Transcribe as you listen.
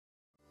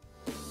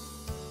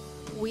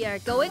we are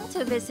going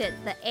to visit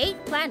the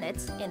 8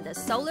 planets in the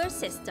solar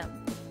system.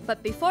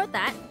 But before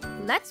that,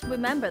 let's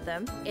remember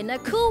them in a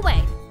cool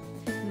way.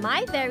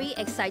 My very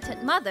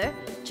excited mother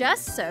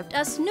just served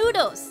us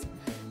noodles.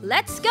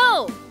 Let's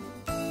go!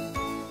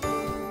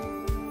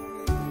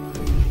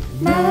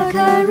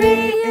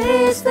 Mercury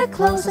is the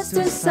closest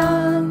to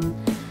Sun,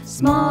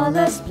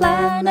 smallest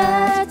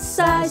planet,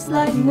 size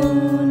like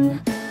Moon.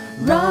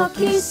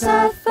 Rocky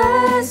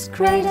surface,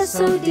 crater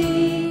so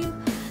deep,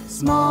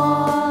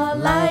 small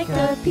like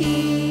a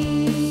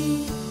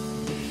pea.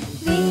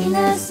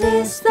 Venus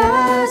is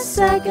the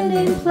second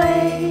in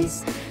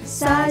place,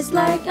 size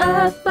like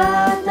Earth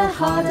but the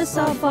hottest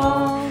of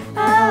all.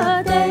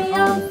 A day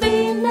on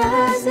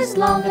Venus is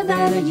longer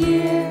than a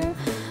year,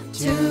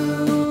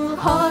 too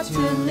hot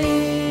to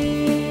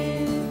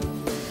live.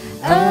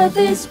 Earth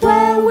is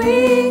where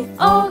we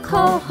all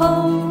call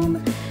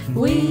home.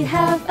 We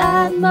have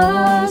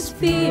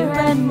atmosphere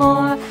and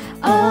more.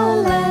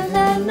 Oh, land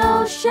and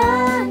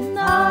ocean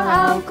are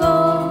our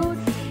gold,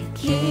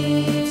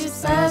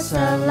 keeps us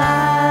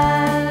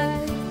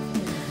alive.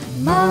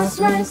 Mars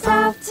ranks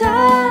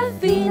after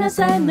Venus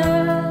and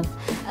Earth,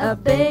 a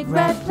big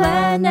red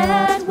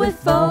planet with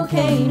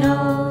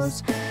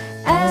volcanoes.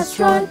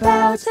 Asteroid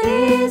belt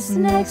is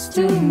next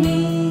to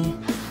me,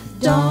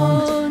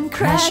 don't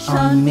crash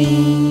on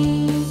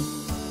me.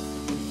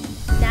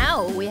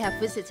 Now we have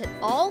visited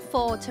all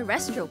 4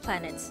 terrestrial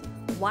planets.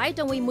 Why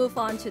don't we move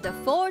on to the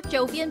 4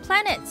 Jovian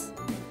planets?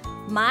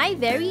 My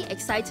very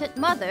excited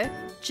mother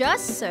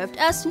just served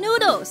us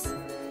noodles.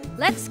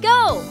 Let's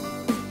go!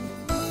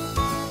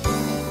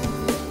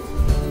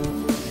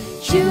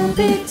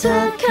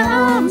 Jupiter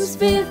comes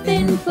 5th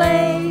in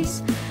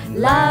place,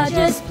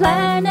 largest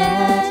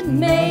planet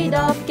made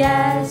of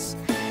gas.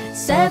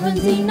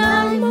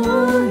 79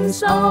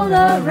 moons all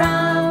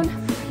around.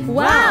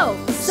 Wow,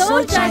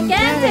 so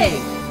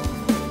gigantic!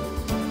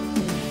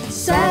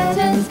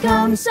 Saturn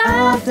comes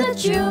after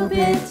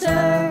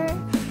Jupiter.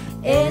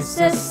 It's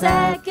the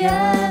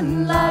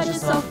second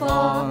largest of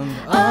all.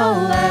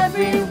 Oh,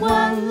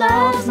 everyone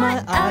loves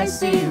my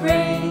icy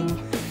ring.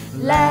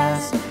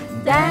 Let's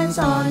dance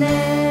on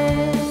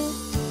it.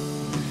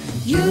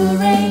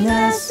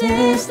 Uranus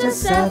is the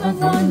 7th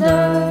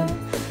wonder,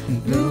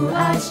 blue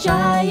ice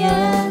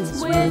giant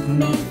with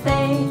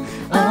methane.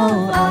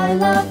 Oh, I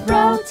love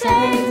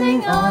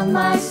rotating on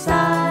my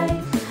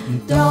side.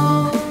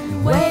 Don't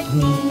wake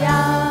me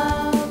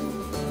up.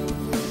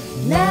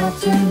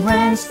 Neptune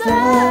ranks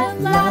the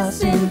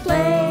last in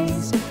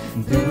place,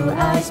 blue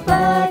ice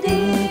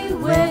body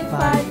with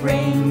 5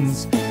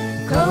 rings.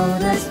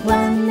 Coldest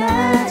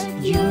planet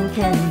you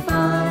can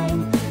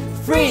find.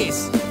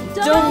 Freeze!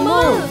 Don't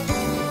move!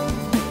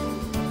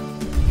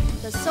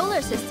 The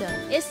solar system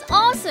is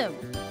awesome!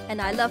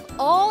 And I love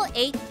all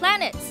 8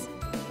 planets.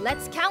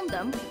 Let's count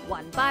them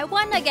one by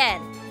one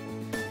again.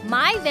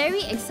 My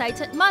very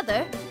excited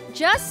mother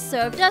just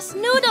served us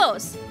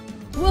noodles.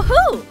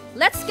 Woohoo!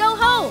 Let's go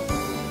home!